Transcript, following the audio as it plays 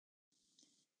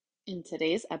In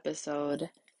today's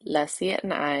episode, Leslie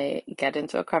and I get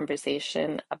into a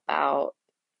conversation about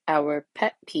our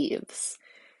pet peeves.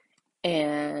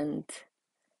 And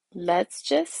let's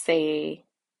just say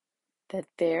that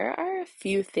there are a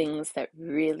few things that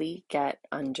really get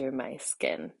under my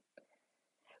skin.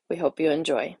 We hope you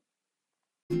enjoy.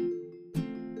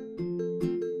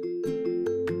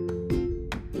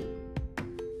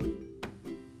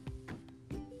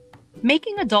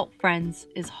 Making adult friends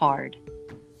is hard.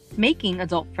 Making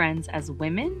adult friends as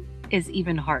women is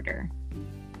even harder.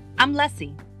 I'm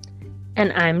Leslie.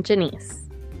 And I'm Janice.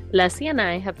 Leslie and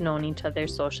I have known each other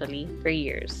socially for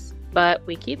years, but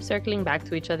we keep circling back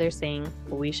to each other saying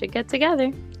we should get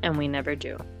together, and we never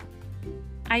do.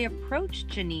 I approached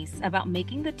Janice about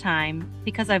making the time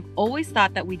because I've always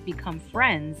thought that we'd become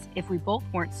friends if we both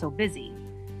weren't so busy.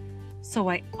 So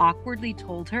I awkwardly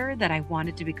told her that I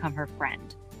wanted to become her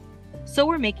friend. So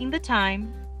we're making the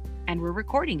time, and we're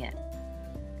recording it.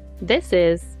 This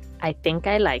is I Think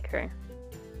I Like Her.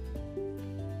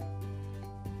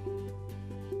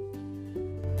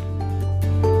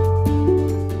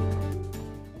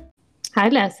 Hi,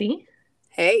 Leslie.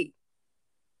 Hey,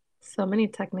 So many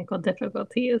technical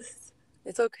difficulties.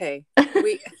 it's okay.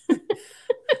 I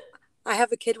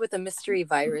have a kid with a mystery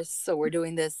virus, so we're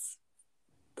doing this.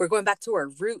 We're going back to our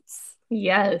roots.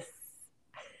 Yes.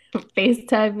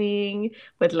 FaceTiming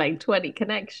with like 20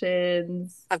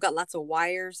 connections. I've got lots of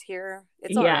wires here.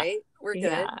 It's all Yeah. right. We're good.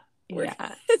 Yeah. We're-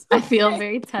 Yeah. it's I feel okay.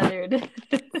 very tethered.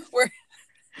 We're-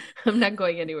 I'm not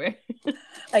going anywhere.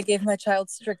 I gave my child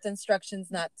strict instructions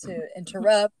not to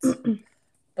interrupt,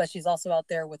 but she's also out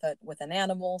there with an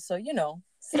animal, so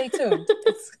stay tuned.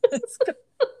 It's good.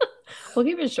 We'll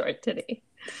keep it short today.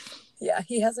 Yeah,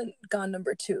 he hasn't gone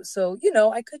number 2, so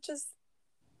I could just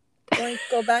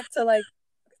go back to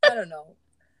I don't know.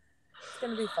 It's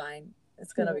gonna be fine.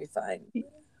 It's gonna be fine.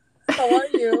 How are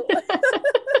you?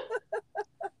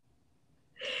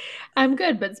 I'm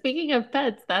good, but speaking of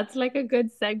pets, that's like a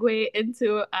good segue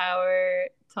into our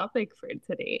topic for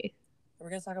today.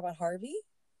 We're gonna talk about Harvey.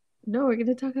 No, we're going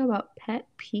to talk about pet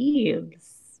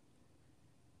peeves.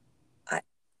 I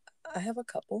have a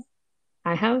couple.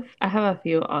 I have a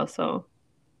few also.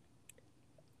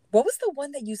 What was the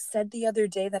one that you said the other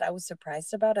day that I was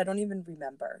surprised about? I don't even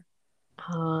remember.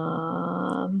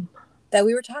 That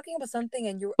we were talking about something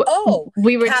and you were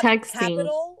we were texting.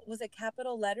 Capital, was it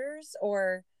capital letters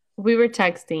or we were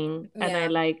texting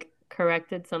and Yeah. I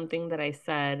corrected something that I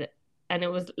said, and it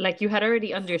was like you had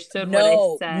already understood what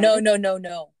I said.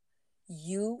 No.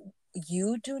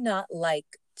 You do not like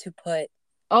to put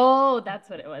That's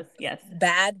what it was. Yes.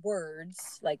 bad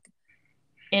words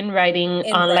In writing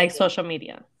on like social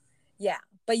media. Yeah.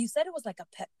 But you said it was like a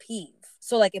pet peeve.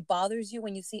 So it bothers you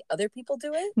when you see other people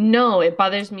do it? No, it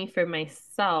bothers me for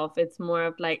myself. It's more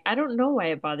of I don't know why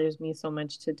it bothers me so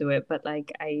much to do it, but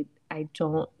I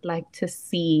don't like to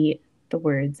see the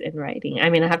words in writing. I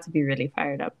mean, I have to be really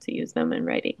fired up to use them in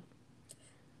writing.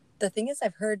 The thing is,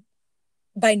 I've heard,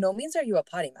 by no means are you a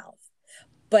potty mouth,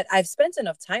 but I've spent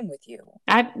enough time with you.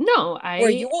 Where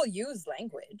you will use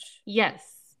language. Yes,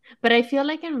 but I feel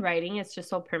like in writing, it's just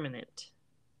so permanent.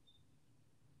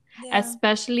 Yeah.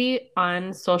 Especially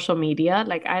on social media.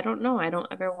 I don't know. I don't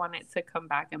ever want it to come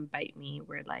back and bite me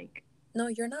where No,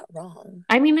 you're not wrong.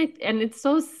 I mean, and it's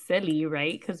so silly,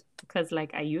 right? Because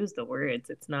I use the words.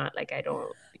 It's not like I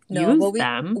don't use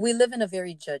them. We live in a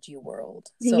very judgy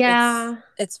world. So yeah.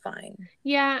 It's fine.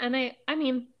 Yeah, and I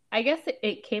mean, I guess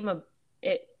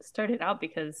it started out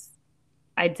because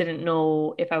I didn't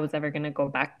know if I was ever going to go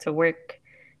back to work,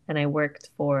 and I worked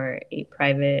for a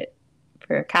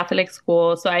Catholic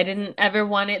school, so I didn't ever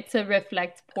want it to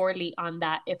reflect poorly on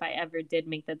that if I ever did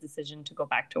make the decision to go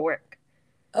back to work.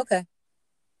 Okay.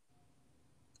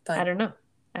 Fine. I don't know.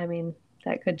 I mean,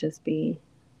 that could just be,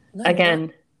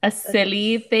 again, a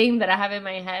silly thing that I have in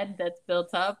my head that's built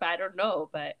up. I don't know,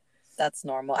 but that's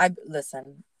normal.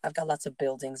 Listen, I've got lots of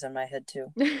buildings in my head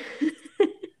too.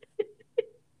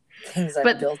 Things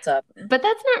I've built up. But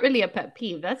that's not really a pet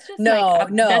peeve. That's just no.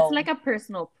 That's like a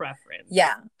personal preference.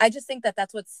 Yeah. I just think that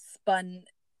that's what spun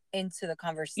into the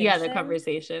conversation. Yeah, the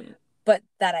conversation. But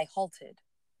that I halted.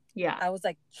 Yeah. I was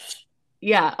like...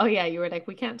 Yeah. Oh, yeah. You were like,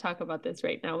 we can't talk about this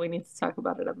right now. We need to talk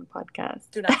about it on the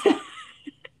podcast. Do not talk.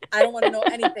 I don't want to know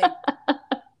anything.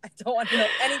 I don't want to know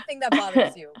anything that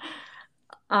bothers you.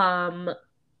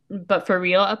 But for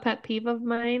real, a pet peeve of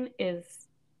mine is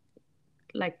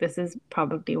this is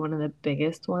probably one of the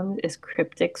biggest ones is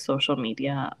cryptic social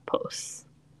media posts.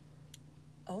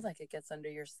 Oh, it gets under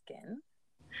your skin?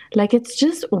 It's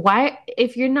just why,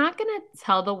 if you're not going to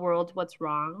tell the world what's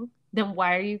wrong, then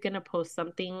why are you going to post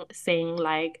something saying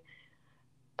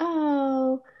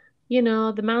oh,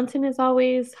 the mountain is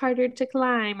always harder to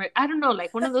climb, or I don't know,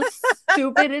 like one of those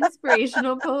stupid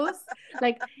inspirational posts.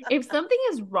 Like, if something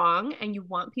is wrong and you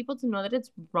want people to know that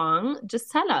it's wrong,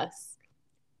 just tell us.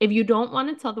 If you don't want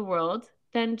to tell the world,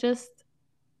 then just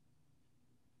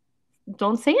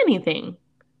don't say anything.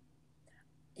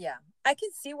 Yeah. I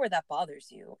can see where that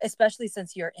bothers you, especially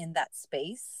since you're in that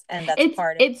space and that's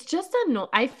part of it's just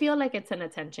I feel like it's an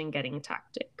attention getting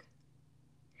tactic.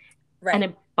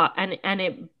 right. And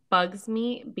it bugs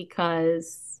me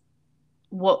because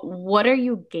what are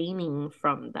you gaining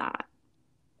from that?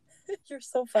 You're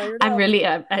so fired up.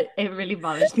 It really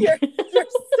bothers me. You're so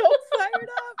fired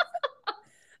up.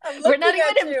 We're not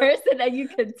even in person, and you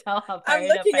can tell how fired up I am. I'm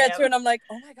looking at you, and I'm like,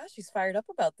 oh my gosh, she's fired up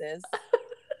about this.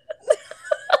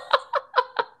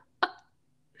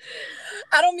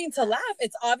 I don't mean to laugh.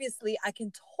 It's obviously, I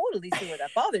can totally see where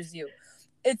that bothers you.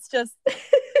 It's just,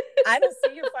 I don't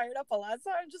see you fired up a lot,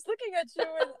 so I'm just looking at you,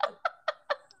 and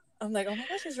I'm like, oh my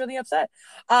gosh, she's really upset.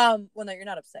 Well, no, you're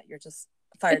not upset. You're just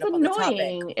fired up on the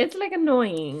topic. It's like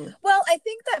annoying. Well, I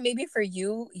think that maybe for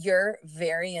you, you're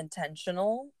very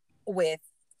intentional with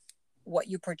what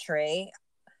you portray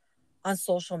on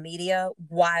social media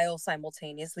while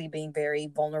simultaneously being very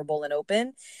vulnerable and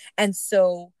open. And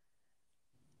so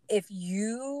if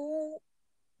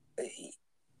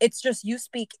it's just you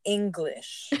speak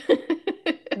English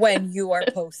when you are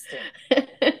posting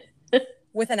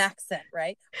with an accent,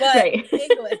 right? But right.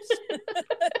 English.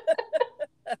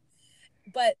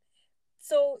 But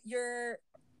so you're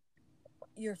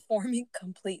forming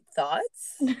complete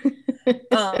thoughts.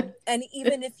 And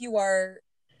even if you are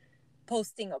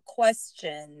posting a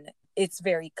question, it's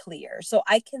very clear. So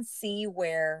I can see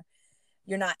where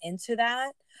you're not into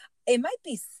that. It might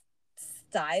be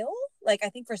style. Like, I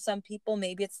think for some people,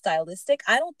 maybe it's stylistic.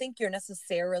 I don't think you're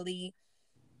necessarily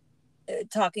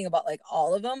talking about like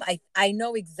all of them. I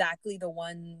know exactly the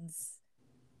ones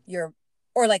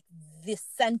or like the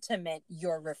sentiment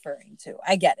you're referring to.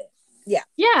 I get it. Yeah.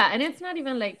 Yeah. And it's not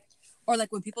even like, or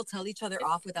like when people tell each other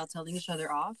off without telling each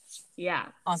other off. Yeah.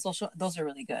 On social, those are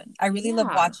really good. I really love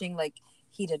watching like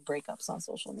heated breakups on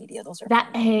social media. Those are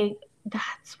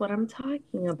that's what I'm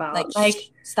talking about. Like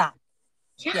stop.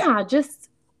 Yeah, just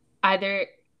either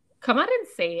come out and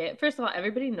say it. First of all,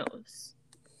 everybody knows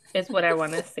is what I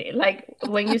want to say. Like,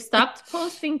 when you stopped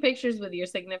posting pictures with your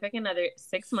significant other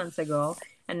 6 months ago,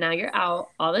 and now you're out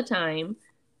all the time,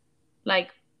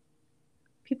 like,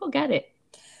 people get it.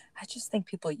 I just think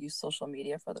people use social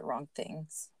media for the wrong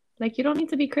things. Like, you don't need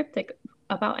to be cryptic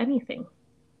about anything.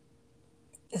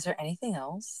 Is there anything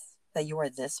else that you are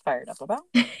this fired up about?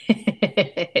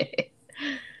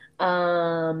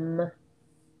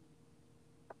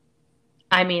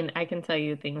 I mean, I can tell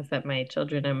you things that my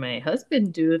children and my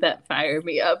husband do that fire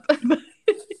me up.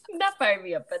 Not fire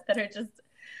me up, but that are just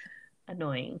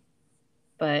annoying.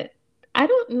 But I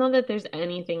don't know that there's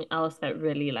anything else that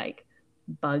really like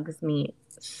bugs me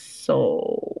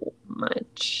so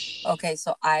much. Okay,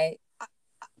 so I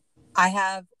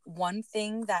have one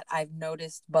thing that I've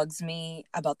noticed bugs me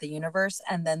about the universe,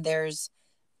 and then there's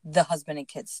the husband and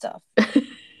kids stuff,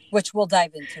 which we'll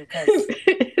dive into because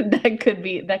that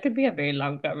could be a very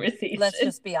long conversation. Let's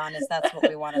just be honest, that's what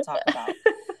we want to talk about.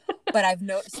 But I've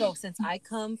noticed, so since I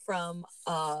come from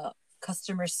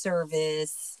customer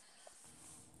service,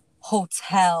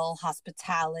 hotel,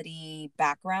 hospitality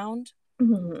background,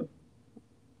 mm-hmm.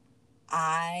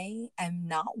 I am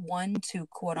not one to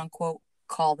quote unquote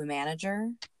call the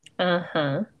manager.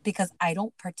 Because I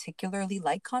don't particularly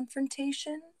like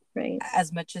confrontation. Right.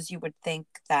 As much as you would think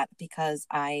that because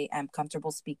I am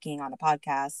comfortable speaking on a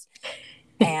podcast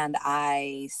and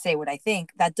I say what I think,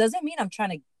 that doesn't mean I'm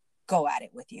trying to go at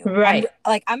it with you. Right.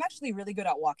 I'm actually really good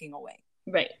at walking away.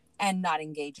 Right. And not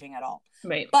engaging at all.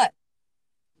 Right. But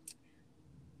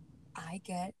I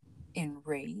get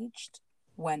enraged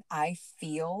when I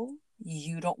feel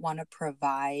you don't want to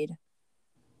provide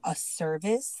a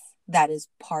service that is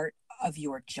part of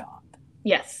your job.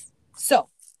 Yes. So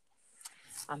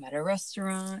I'm at a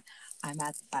restaurant, I'm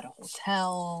at a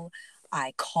hotel,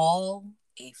 I call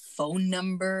a phone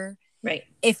number. Right.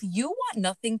 If you want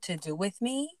nothing to do with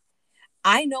me,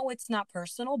 I know it's not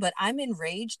personal, but I'm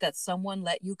enraged that someone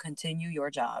let you continue your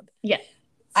job. Yeah.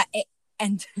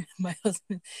 And my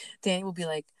husband, Danny, will be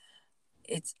like,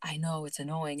 I know it's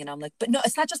annoying. And I'm like, but no,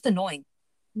 it's not just annoying.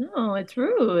 No, it's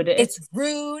rude. It's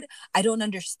rude. I don't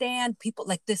understand. People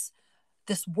like this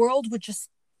world would just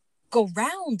go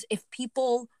round if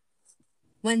people,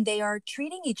 when they are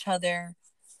treating each other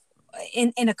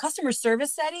in a customer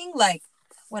service setting, like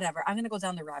whatever, I'm going to go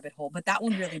down the rabbit hole, but that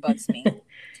one really bugs me.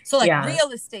 So like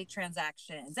real estate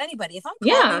transactions, anybody, if I'm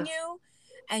calling you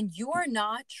and you are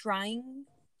not trying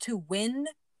to win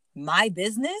my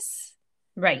business,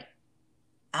 Right.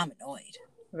 I'm annoyed.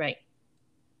 Right.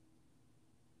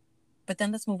 But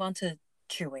then let's move on to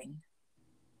chewing.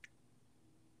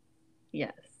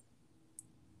 Yes.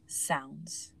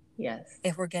 Sounds. Yes.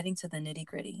 If we're getting to the nitty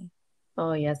gritty.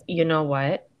 Oh, yes. You know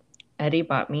what? Eddie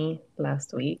bought me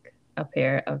last week a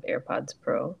pair of AirPods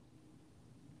Pro.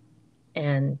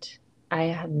 And I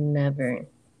have never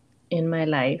in my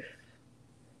life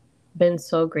been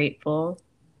so grateful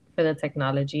for the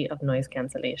technology of noise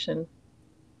cancellation.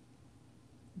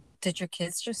 Did your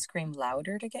kids just scream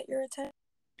louder to get your attention?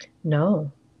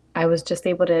 No, I was just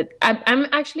able to. I'm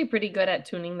actually pretty good at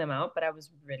tuning them out, but I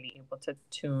was really able to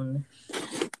tune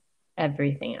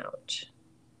everything out.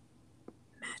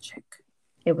 Magic.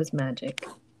 It was magic.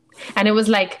 And it was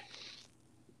like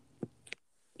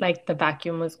the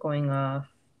vacuum was going off.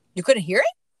 You couldn't hear it?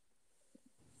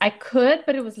 I could,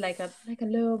 but it was like a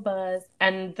little buzz.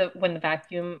 And when the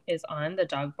vacuum is on, the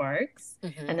dog barks,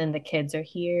 and then the kids are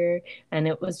here, and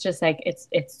it was just like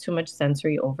it's too much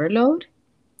sensory overload.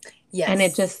 Yes. And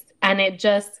it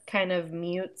just kind of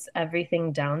mutes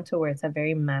everything down to where it's a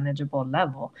very manageable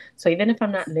level. So even if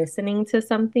I'm not listening to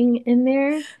something in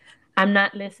there, I'm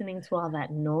not listening to all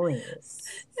that noise.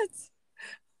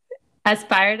 As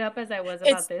fired up as I was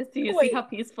about this, do you see how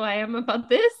peaceful I am about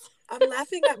this? I'm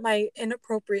laughing at my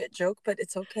inappropriate joke, but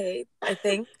it's okay. I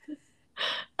think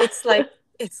it's like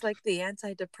the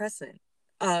antidepressant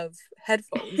of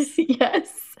headphones.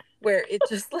 Yes. Where it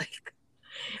just like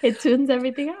it tunes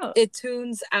everything out. It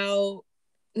tunes out,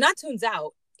 not tunes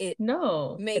out. It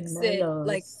makes it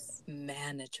like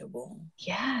manageable.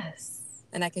 Yes.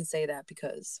 And I can say that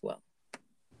because, well,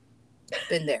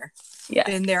 been there. Yeah.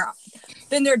 Been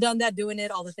there, done that, doing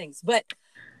it, all the things. But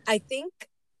I think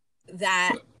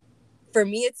that for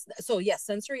me, it's so yes,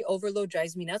 sensory overload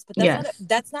drives me nuts, but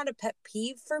that's not a pet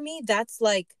peeve for me. That's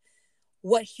like,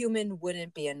 what human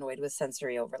wouldn't be annoyed with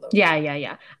sensory overload?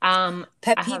 Yeah.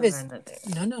 Pet peeve is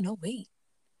no, wait.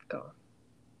 Go.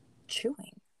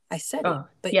 Chewing. I said it.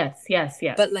 But yes.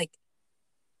 But like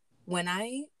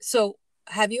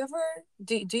have you ever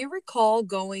do you recall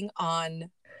going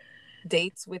on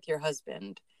dates with your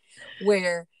husband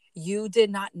where you did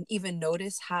not even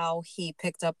notice how he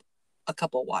picked up a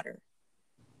cup of water?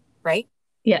 Right?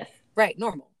 Yes. Right,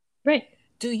 normal. Right.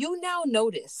 Do you now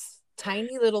notice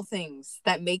tiny little things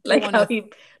that make you like want to...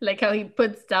 how he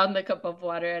puts down the cup of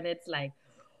water and it's like,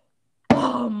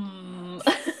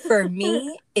 For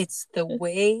me, it's the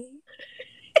way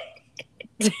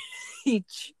he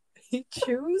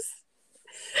chews.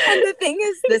 And the thing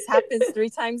is, this happens 3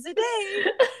 times a day,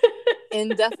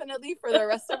 indefinitely for the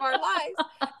rest of our lives.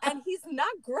 And he's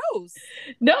not gross.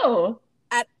 No.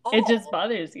 At all. It just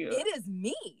bothers you. It is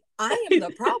me. I am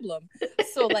the problem.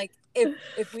 So like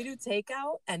if we do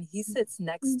takeout and he sits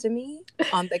next to me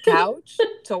on the couch,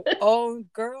 oh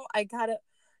girl,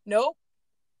 nope.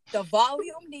 The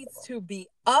volume needs to be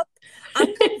up.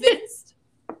 I'm convinced.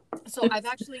 So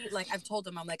I've told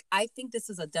him, I'm like, I think this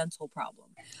is a dental problem.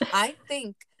 I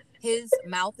think his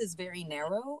mouth is very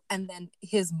narrow, and then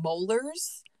his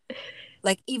molars,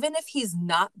 like even if he's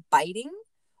not biting,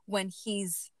 when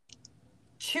he's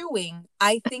chewing,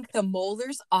 I think the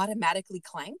molars automatically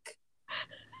clank.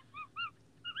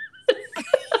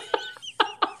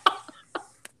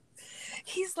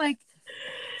 He's like,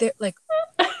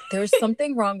 there's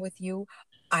something wrong with you.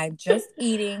 I'm just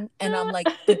eating. And I'm like,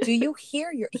 but do you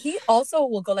hear he also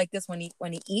will go like this when he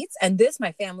eats. And this,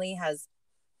 my family has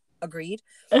agreed.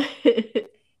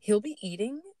 He'll be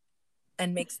eating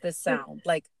and makes this sound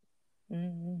like,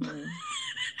 mm-hmm.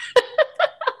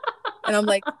 And I'm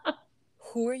like,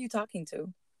 who are you talking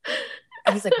to?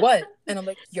 And he's like, what? And I'm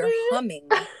like, you're humming.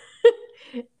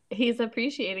 He's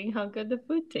appreciating how good the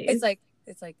food tastes. It's like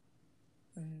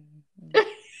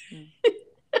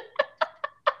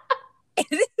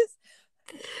it is.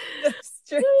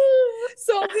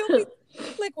 So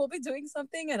we'll be doing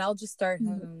something and I'll just start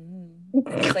and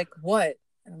he's like, what?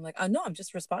 And I'm like, oh no, I'm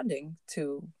just responding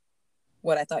to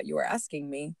what I thought you were asking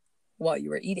me while you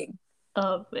were eating.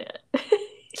 Oh man.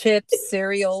 Chips,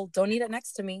 cereal, don't eat it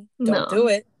next to me. Don't do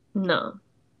it. No.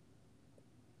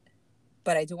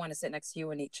 But I do want to sit next to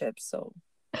you and eat chips, so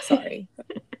sorry.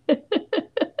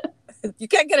 You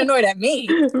can't get annoyed at me.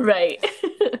 Right.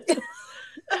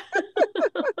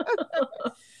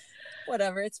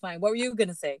 Whatever, it's fine. What were you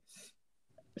gonna say?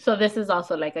 So this is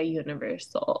also like a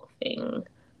universal thing.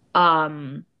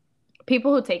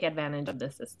 People who take advantage of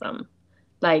the system.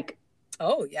 Like,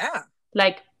 oh yeah.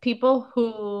 Like people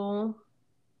who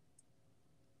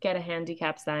get a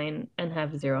handicap sign and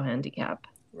have 0 handicap.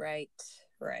 Right.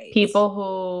 Right. People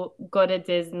who go to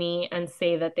Disney and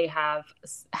say that they have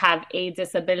a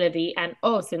disability, and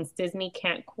since Disney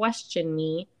can't question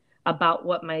me about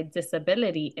what my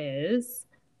disability is,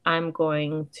 I'm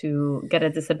going to get a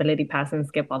disability pass and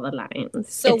skip all the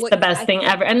lines. So it's the best thing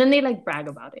ever. And then they like brag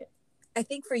about it. I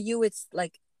think for you, it's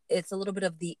like, it's a little bit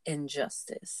of the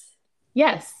injustice.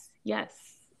 Yes.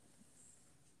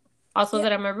 Also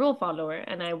that I'm a rule follower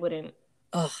and I wouldn't.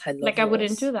 Oh, I love like rules. I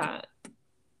wouldn't do that.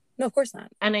 No, of course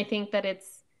not. And I think that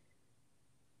it's,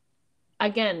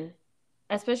 again,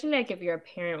 especially like if you're a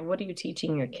parent, what are you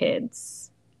teaching your kids?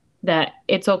 That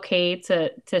it's okay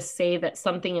to say that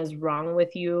something is wrong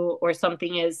with you, or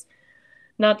something is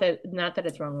not that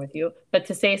it's wrong with you, but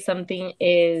to say something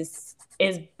is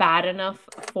bad enough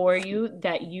for you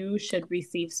that you should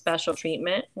receive special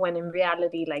treatment, when in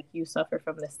reality, like, you suffer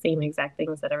from the same exact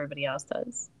things that everybody else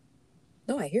does.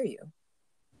 No, I hear you.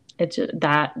 It's just,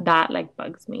 that like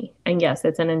bugs me. And yes,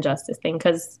 it's an injustice thing,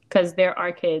 because there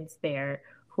are kids there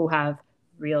who have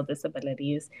real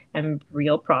disabilities and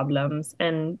real problems,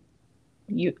 and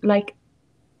you like,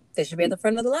 they should be at the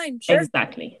front of the line. Sure.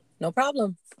 Exactly. No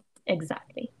problem.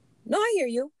 Exactly. No, I hear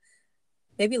you.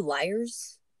 Maybe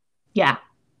liars. Yeah.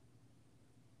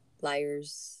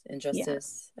 Liars,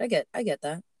 injustice. Yeah. I get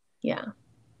that. Yeah.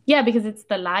 Yeah, because it's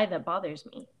the lie that bothers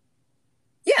me.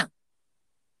 Yeah.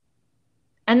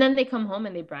 And then they come home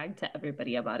and they brag to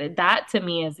everybody about it. That to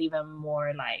me is even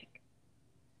more like,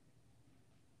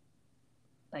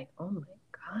 oh my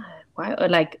God, why? Or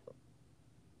like,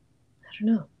 I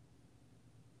don't know.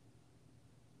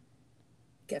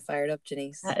 Get fired up,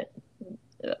 Janice.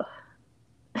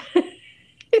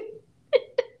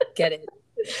 Get it.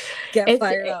 Get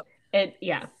fired up.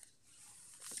 Yeah.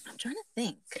 I'm trying to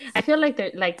think. I feel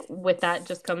like with that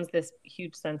just comes this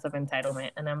huge sense of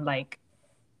entitlement, and I'm like,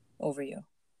 over you.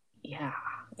 Yeah.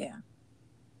 Yeah.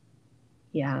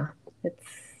 Yeah. It's.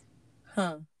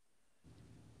 Huh.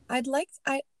 I'm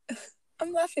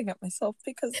laughing at myself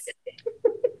because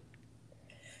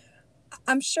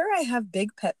I'm sure I have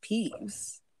big pet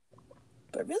peeves,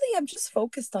 but really I'm just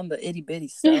focused on the itty bitty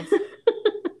stuff.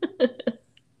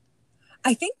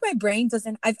 I think my brain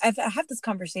doesn't. I have this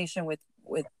conversation with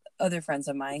other friends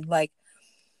of mine. Like,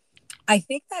 I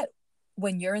think that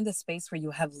when you're in the space where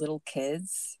you have little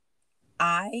kids,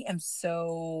 I am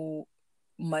so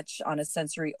much on a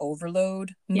sensory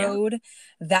overload mode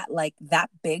that like that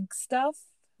big stuff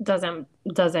doesn't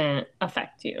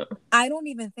affect you. I don't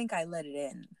even think I let it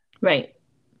in. Right.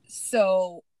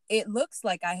 So it looks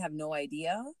like I have no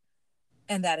idea,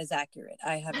 and that is accurate.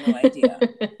 I have no idea.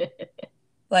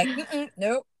 Like,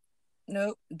 nope,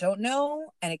 don't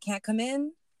know, and it can't come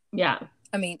in. Yeah.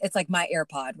 I mean, it's like my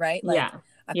AirPod, right? Like,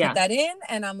 I put that in,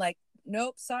 and I'm like,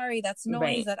 nope, sorry, that's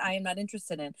noise that I am not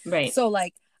interested in. Right. So,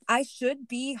 like, I should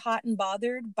be hot and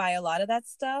bothered by a lot of that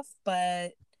stuff,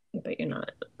 but you're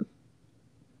not.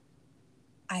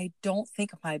 I don't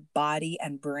think my body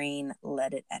and brain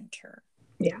let it enter.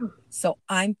 Yeah. So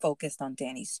I'm focused on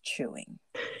Danny's chewing.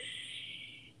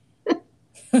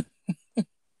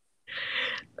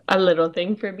 A little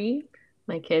thing for me,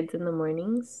 my kids in the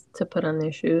mornings to put on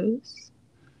their shoes.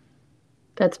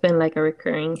 That's been like a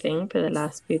recurring thing for the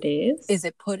last few days. Is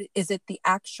it the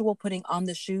actual putting on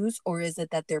the shoes, or is it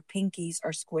that their pinkies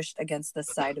are squished against the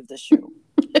side of the shoe?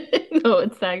 No,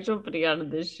 it's the actual putting on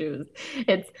of the shoes.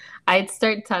 I'd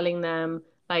start telling them,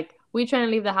 like, we try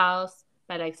and leave the house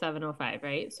by like 7:05,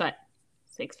 right? So at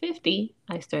 6:50,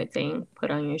 I start saying,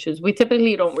 put on your shoes. We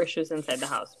typically don't wear shoes inside the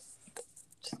house,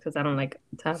 just because I don't like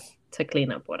to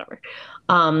clean up, whatever.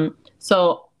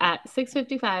 So at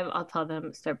 6:55, I'll tell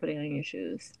them, start putting on your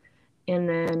shoes. And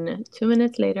then 2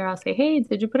 minutes later, I'll say, hey,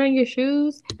 did you put on your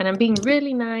shoes? And I'm being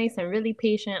really nice and really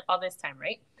patient all this time,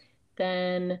 right?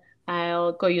 Then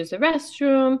I'll go use the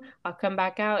restroom. I'll come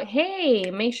back out. Hey,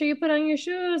 make sure you put on your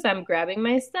shoes. I'm grabbing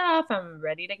my stuff. I'm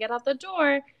ready to get out the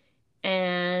door.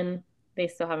 And they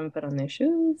still haven't put on their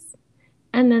shoes.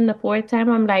 And then the fourth time,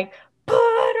 I'm like, put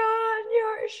on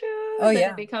your shoes. Oh, yeah.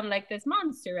 And I become like this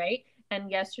monster, right? And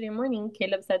yesterday morning,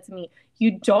 Caleb said to me,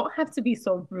 you don't have to be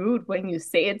so rude when you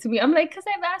say it to me. I'm like, because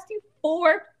I've asked you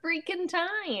 4 freaking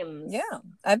times. Yeah.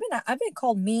 I've been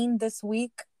called mean this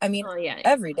week. I mean,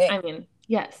 every day. I mean,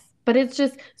 yes. But it's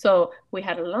just, so we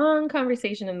had a long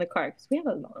conversation in the car, because we have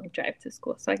a long drive to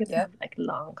school. So I get to have like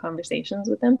long conversations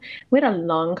with them. We had a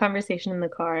long conversation in the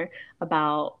car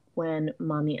about when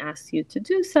mommy asks you to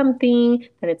do something,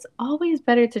 that it's always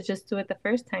better to just do it the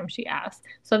first time she asks.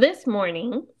 So this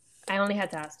morning, I only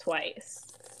had to ask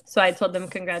twice. So I told them,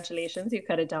 congratulations, you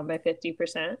cut it down by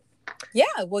 50%. Yeah,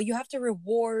 well, you have to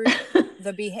reward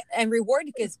and reward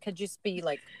could just be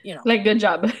like, like good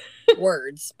job.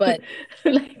 words, but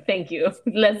like thank you.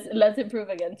 Let's improve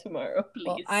again tomorrow, please.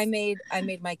 Well, I made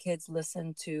my kids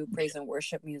listen to praise and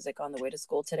worship music on the way to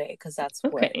school today because that's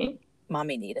what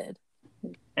mommy needed.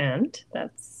 And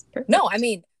that's perfect. No, I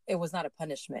mean, it was not a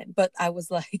punishment, but I was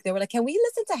like, they were like, can we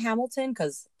listen to Hamilton?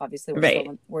 Because obviously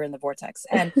we're in the vortex.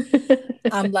 And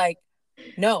I'm like,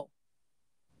 no.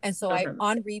 And so I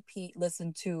on repeat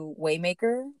listened to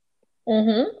Waymaker.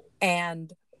 Mm-hmm.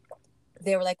 And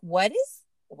they were like, what is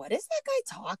that guy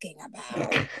talking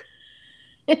about?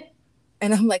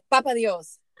 And I'm like, Papa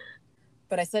Dios.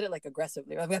 But I said it like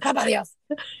aggressively. I'm like, Papa Dios.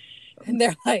 And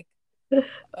they're like,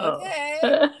 okay.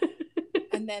 Oh.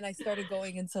 And then I started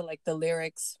going into like the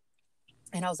lyrics.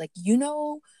 And I was like,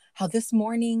 how this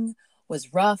morning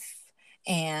was rough.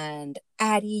 And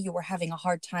Addie, you were having a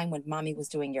hard time when mommy was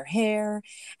doing your hair.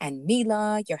 And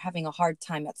Mila, you're having a hard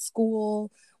time at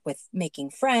school with making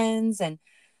friends. And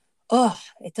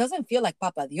it doesn't feel like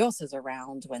Papa Dios is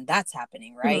around when that's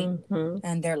happening, right? Mm-hmm.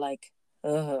 And they're like,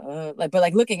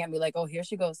 but looking at me like, oh, here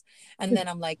she goes. And then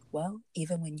I'm like, well,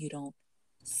 even when you don't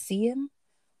see him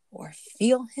or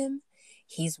feel him,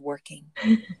 he's working.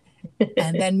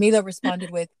 And then Mila responded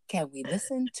with, can we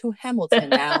listen to Hamilton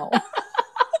now?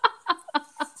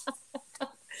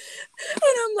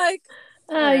 And I'm like,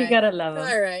 you gotta love him.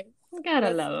 All right. You gotta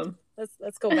love him.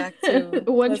 Let's go back to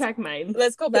one track mind.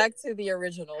 Let's go back to the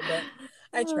original, but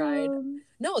I tried.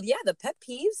 No, yeah, the pet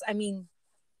peeves. I mean,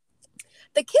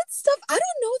 the kids stuff, I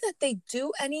don't know that they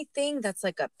do anything that's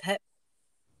like a pet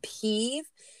peeve.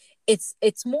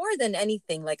 It's more than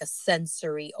anything like a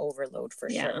sensory overload for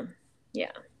sure.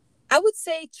 Yeah. I would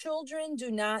say children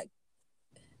do not.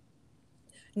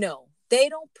 No, they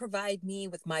don't provide me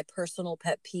with my personal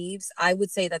pet peeves. I would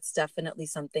say that's definitely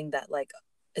something that like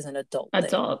is an adult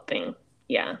thing.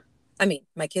 Yeah. I mean,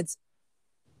 my kids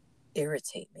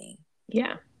irritate me.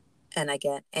 Yeah. And I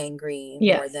get angry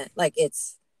more than like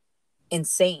it's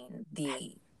insane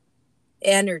the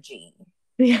energy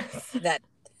that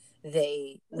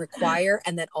they require,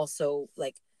 and then also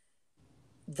like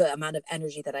the amount of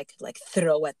energy that I could like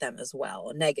throw at them as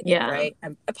well. Negative, right?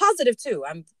 I'm a positive too.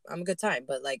 I'm a good time,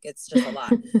 but like it's just a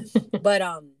lot. But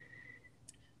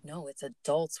no, it's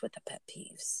adults with the pet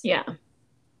peeves. Yeah.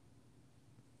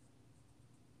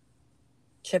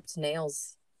 Chipped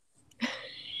nails.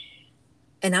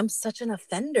 And I'm such an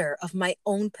offender of my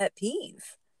own pet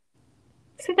peeve.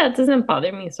 See, that doesn't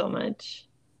bother me so much.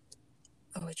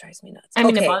 Oh, it drives me nuts. I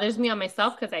mean, it bothers me on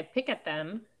myself because I pick at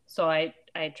them. So I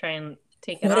try and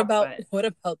take it off. What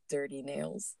about dirty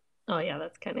nails? Oh, yeah,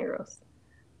 that's kind of gross.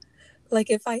 Like,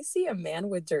 if I see a man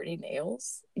with dirty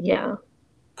nails,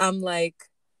 I'm like,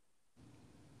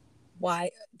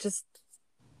 why? Just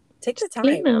take the time.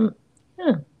 Clean them.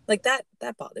 Yeah. Like that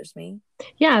bothers me.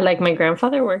 Yeah, like my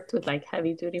grandfather worked with like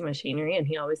heavy duty machinery, and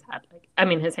he always had like, I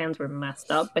mean, his hands were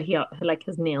messed up, but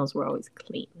his nails were always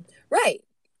clean. Right.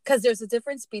 Because there's a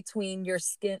difference between your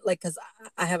skin, like, because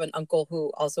I have an uncle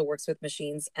who also works with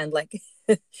machines, and like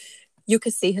you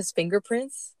could see his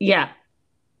fingerprints. Yeah.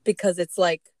 Because it's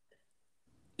like,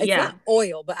 it's not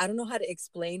oil, but I don't know how to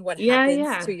explain what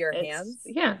happens to your hands.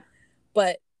 Yeah.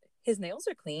 But his nails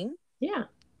are clean. Yeah.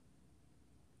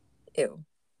 Ew.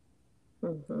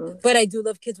 Mm-hmm. But I do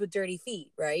love kids with dirty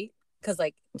feet, right? Because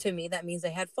like to me that means they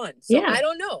had fun. So I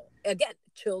don't know. Again,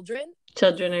 children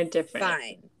are different.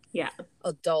 Fine. Yeah.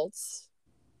 Adults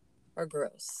are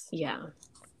gross. Yeah.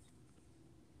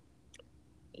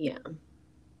 Yeah.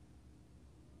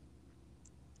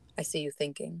 I see you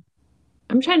thinking.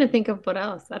 I'm trying to think of what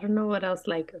else. I don't know what else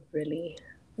like really.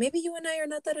 Maybe you and I are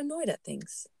not that annoyed at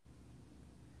things.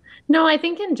 No, I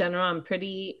think in general I'm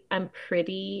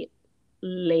pretty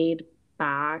laid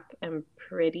back and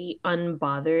pretty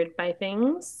unbothered by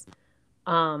things.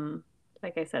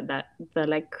 Like I said, that the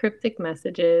like cryptic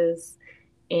messages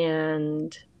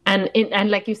and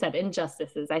like you said,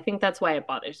 injustices. I think that's why it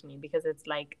bothers me, because it's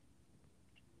like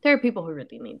there are people who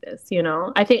really need this, you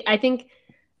know? I think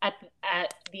at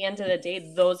the end of the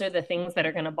day, those are the things that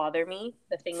are going to bother me,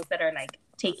 the things that are like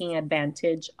taking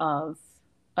advantage of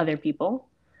other people.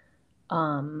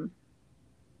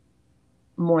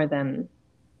 More than,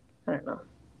 I don't know,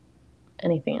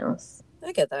 anything else.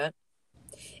 I get that.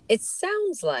 It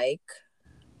sounds like,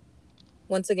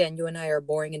 once again, you and I are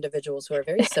boring individuals who are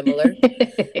very similar.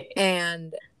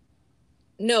 And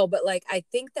no, but like, I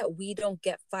think that we don't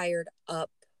get fired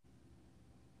up.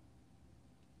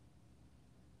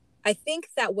 I think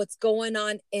that what's going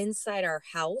on inside our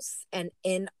house and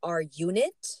in our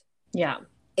unit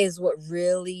is what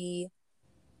really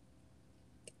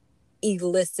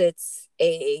elicits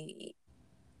a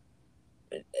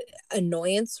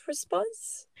annoyance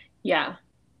response. Yeah,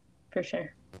 for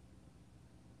sure.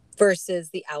 Versus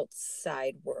the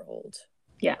outside world.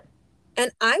 Yeah.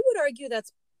 And I would argue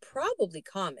that's probably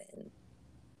common.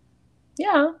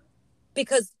 Yeah.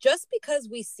 Because just because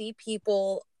we see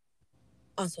people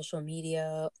on social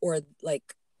media or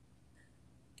like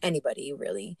anybody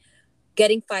really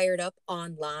getting fired up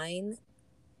online,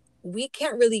 we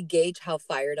can't really gauge how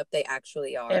fired up they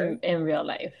actually are in real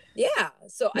life. Yeah.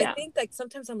 So Yeah. I think like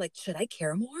sometimes I'm like, should I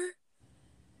care more?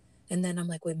 And then I'm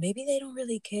like, wait, maybe they don't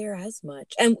really care as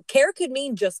much. And care could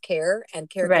mean just care, and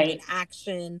care could mean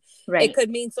action. Right. It could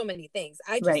mean so many things.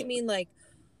 I just Right. mean like,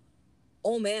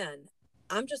 oh man,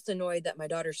 I'm just annoyed that my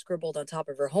daughter scribbled on top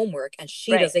of her homework and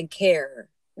she doesn't care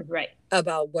Right.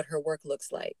 about what her work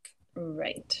looks like.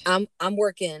 Right. I'm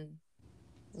working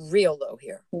real low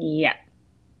here. Yeah.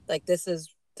 Like this is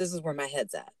where my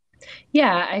head's at.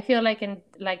 Yeah, I feel like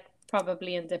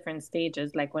probably in different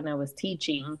stages, like when I was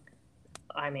teaching,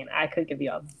 I mean, I could give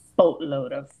you a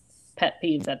boatload of pet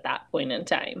peeves at that point in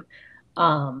time.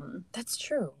 That's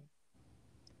true.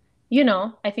 You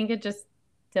know, I think it just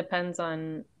depends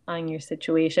on your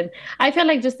situation. I feel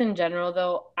like just in general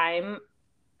though, I'm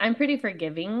pretty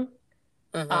forgiving.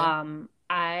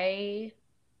 I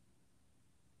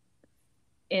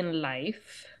in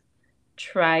life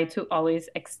try to always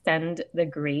extend the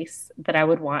grace that I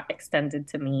would want extended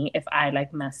to me if I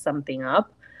like mess something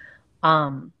up.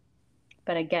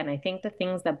 But again, I think the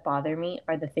things that bother me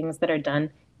are the things that are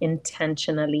done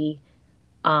intentionally,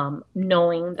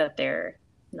 knowing that they're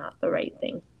not the right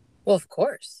thing. Well, of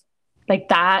course. Like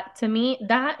that, to me,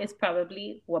 that is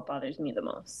probably what bothers me the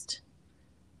most.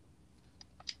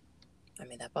 I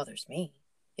mean, that bothers me.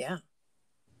 Yeah.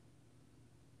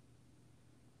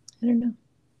 I don't know.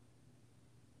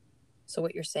 So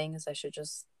what you're saying is I should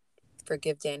just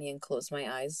forgive Danny and close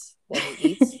my eyes while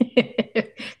he eats?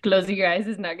 Closing your eyes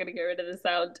is not going to get rid of the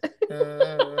sound.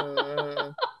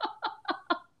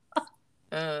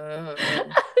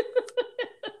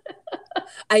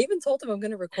 I even told him I'm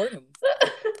going to record him.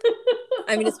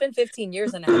 I mean, it's been 15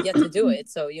 years and I have yet to do it.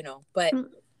 So, you know, but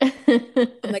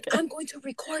I'm like, I'm going to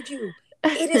record you.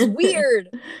 It is weird.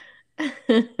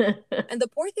 And the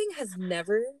poor thing has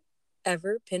never,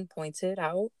 ever pinpointed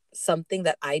out something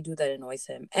that I do that annoys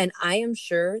him. And I am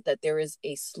sure that there is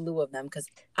a slew of them because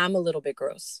I'm a little bit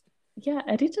gross. Yeah,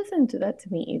 Eddie doesn't do that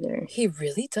to me either. He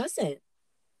really doesn't.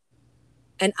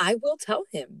 And I will tell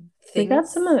him things.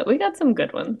 We got some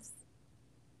good ones.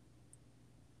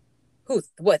 Who?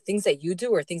 What? Things that you do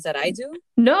or things that I do?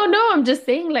 No, I'm just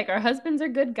saying like our husbands are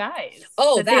good guys.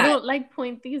 Oh, that they don't like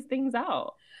point these things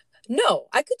out. No,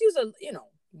 I could use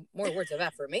more words of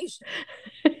affirmation.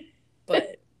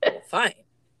 But fine.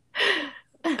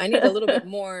 I need a little bit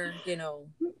more,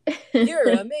 you're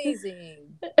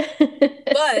amazing.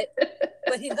 But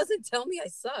he doesn't tell me I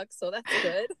suck, so that's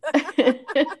good.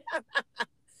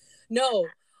 No,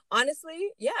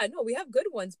 honestly, yeah, no, we have good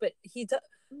ones, but he does.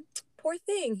 Poor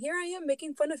thing. Here I am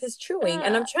making fun of his chewing,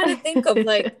 and I'm trying to think of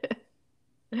like,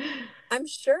 I'm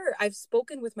sure I've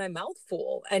spoken with my mouth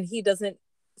full, and he doesn't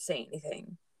say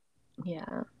anything.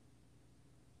 Yeah.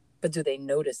 But do they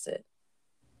notice it?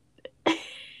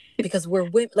 Because we're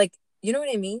women, like, you know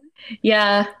what I mean?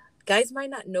 Yeah. Guys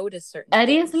might not notice certain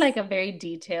Eddie things. is like a very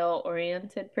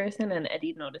detail-oriented person, and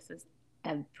Eddie notices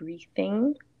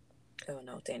everything. Oh,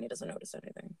 no, Danny doesn't notice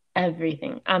anything.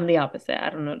 Everything. I'm the opposite.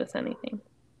 I don't notice anything.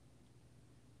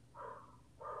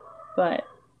 But,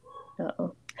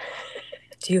 uh-oh.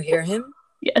 Do you hear him?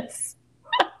 Yes.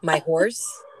 My horse?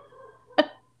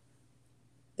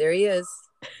 There he is.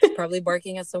 He's probably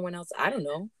barking at someone else. I don't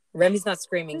know. Remy's not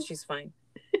screaming. She's fine.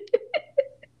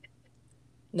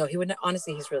 No, he wouldn't.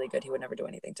 Honestly, he's really good. He would never do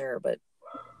anything to her, but...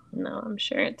 No, I'm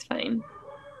sure it's fine.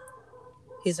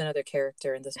 He's another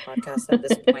character in this podcast at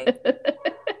this point.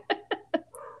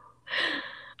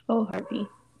 Oh, Harvey.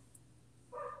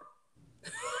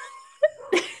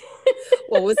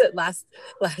 What was it last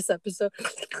episode?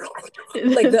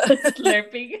 Like the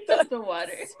slurping of the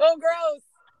water. So gross.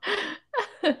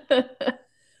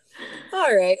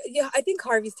 All right. Yeah, I think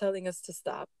Harvey's telling us to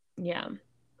stop. Yeah.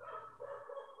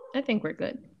 I think we're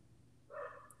good.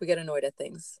 We get annoyed at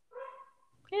things.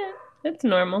 Yeah, it's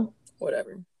normal.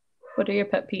 Whatever. What are your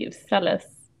pet peeves? Tell us.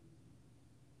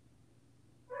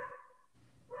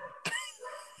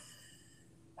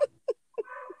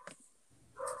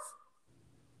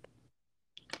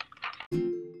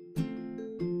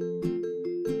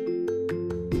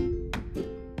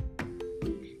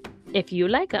 If you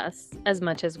like us as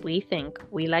much as we think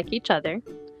we like each other,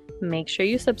 make sure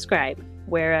you subscribe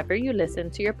wherever you listen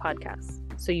to your podcasts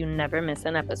so you never miss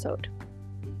an episode.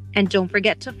 And don't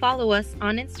forget to follow us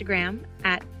on Instagram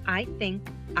at I Think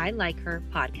I Like Her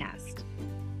Podcast.